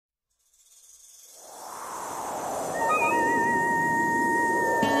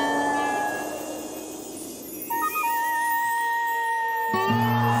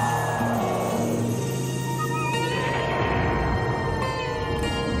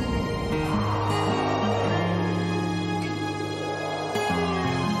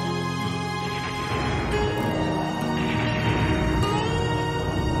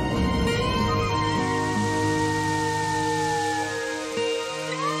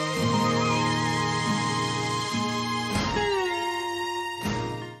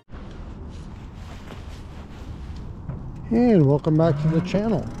And welcome back to the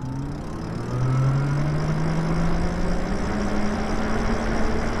channel.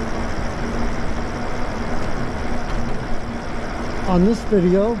 On this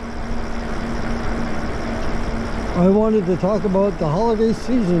video, I wanted to talk about the holiday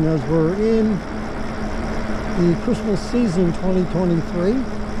season as we're in the Christmas season 2023.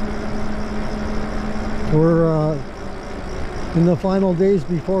 We're in the final days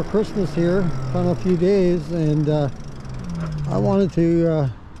before Christmas here, final few days, and I wanted to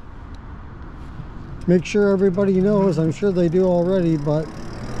make sure everybody knows, I'm sure they do already, but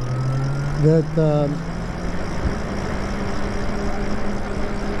that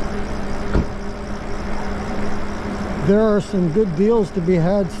there are some good deals to be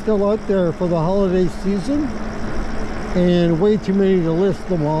had still out there for the holiday season, and way too many to list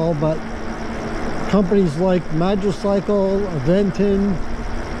them all, but companies like Magicycle, Aventon,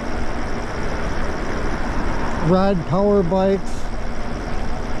 Rad Power Bikes,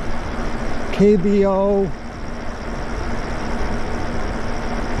 KBO,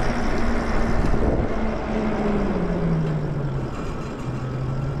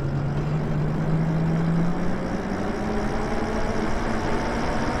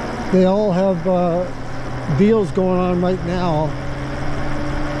 they all have deals going on right now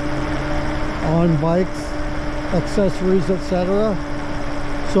on bikes, accessories, etc.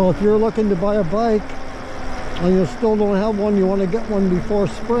 So if you're looking to buy a bike and you still don't have one, you want to get one before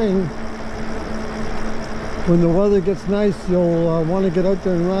spring, when the weather gets nice, you'll want to get out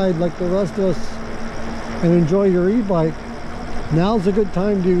there and ride like the rest of us and enjoy your e-bike. Now's a good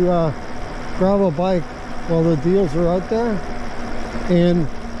time to grab a bike while the deals are out there. And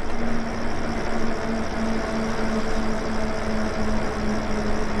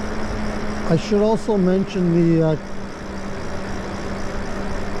I should also mention the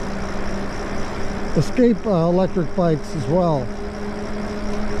Escape electric bikes as well.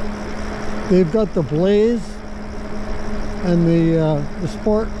 They've got the Blaze and the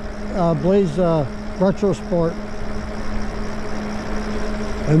Sport Blaze Retro Sport,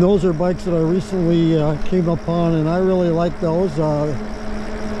 and those are bikes that I recently came upon, and I really like those.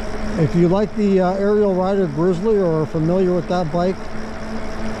 If you like the Aerial Rider Grizzly or are familiar with that bike,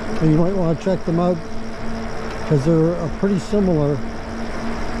 you might want to check them out because they're pretty similar.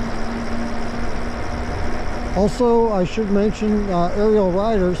 Also, I should mention Aerial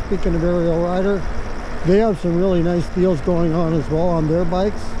Rider. Speaking of Aerial Rider, they have some really nice deals going on as well on their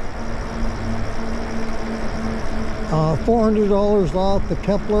bikes. $400 off the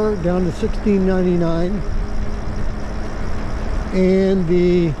Kepler down to $16.99, and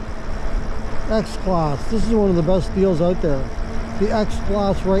the X-Class. This is one of the best deals out there. The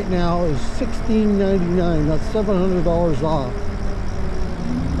X-Class right now is $16.99. That's $700 off.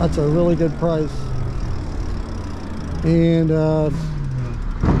 That's a really good price. And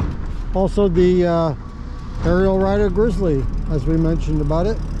also the Aerial Rider Grizzly, as we mentioned about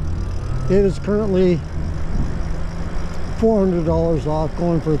it. It is currently $400 off,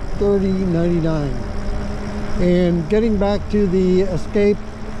 going for $30.99. And getting back to the Escape,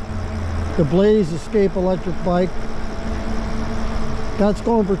 the Blaze Escape electric bike, that's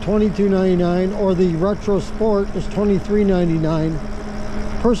going for $22.99, or the Retro Sport is $23.99.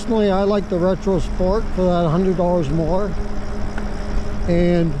 Personally, I like the Retro Sport for that $100 more.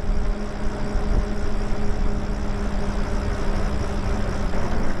 And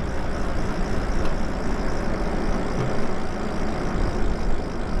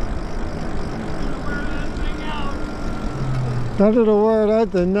better to wear it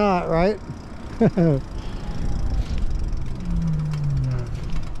out than not, right?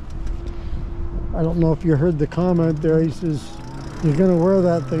 I don't know if you heard the comment there. He says, you're gonna wear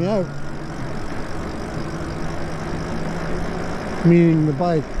that thing out. Meaning the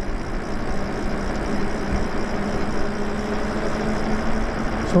bike.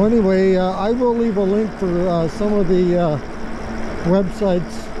 So anyway, I will leave a link for some of the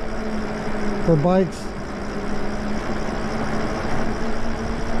websites for bikes.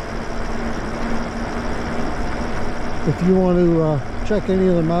 If you want to check any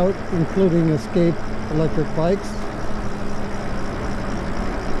of them out, including Escape electric bikes.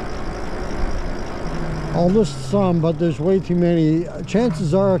 I'll list some, but there's way too many.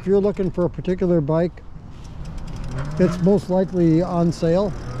 Chances are, if you're looking for a particular bike, it's most likely on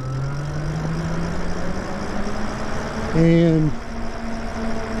sale. And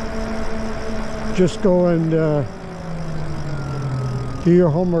just go and do your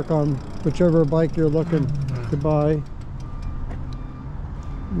homework on whichever bike you're looking to buy.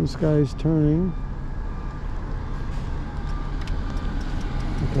 This guy's turning.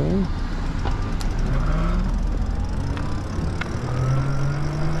 Okay.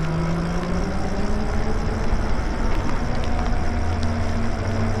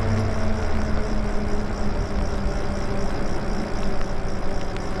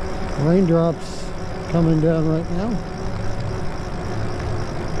 Raindrops coming down right now.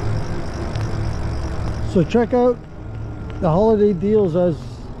 So check out the holiday deals as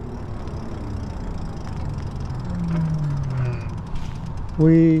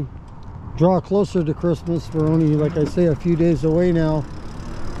we draw closer to Christmas. We're only, like I say, a few days away now.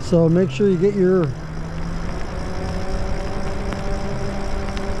 So make sure you get your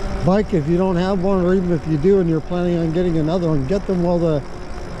bike if you don't have one, or even if you do and you're planning on getting another one, get them while the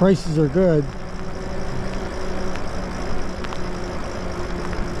prices are good.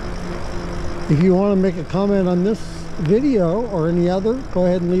 If you want to make a comment on this video or any other, go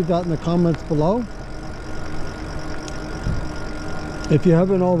ahead and leave that in the comments below. If you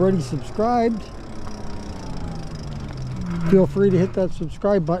haven't already subscribed, feel free to hit that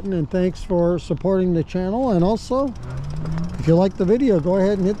subscribe button, and thanks for supporting the channel. And also, if you like the video, go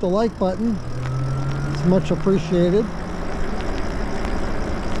ahead and hit the like button. It's much appreciated.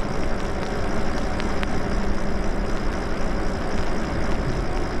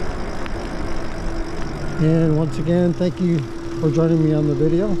 And once again, thank you for joining me on the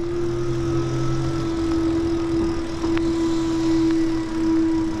video.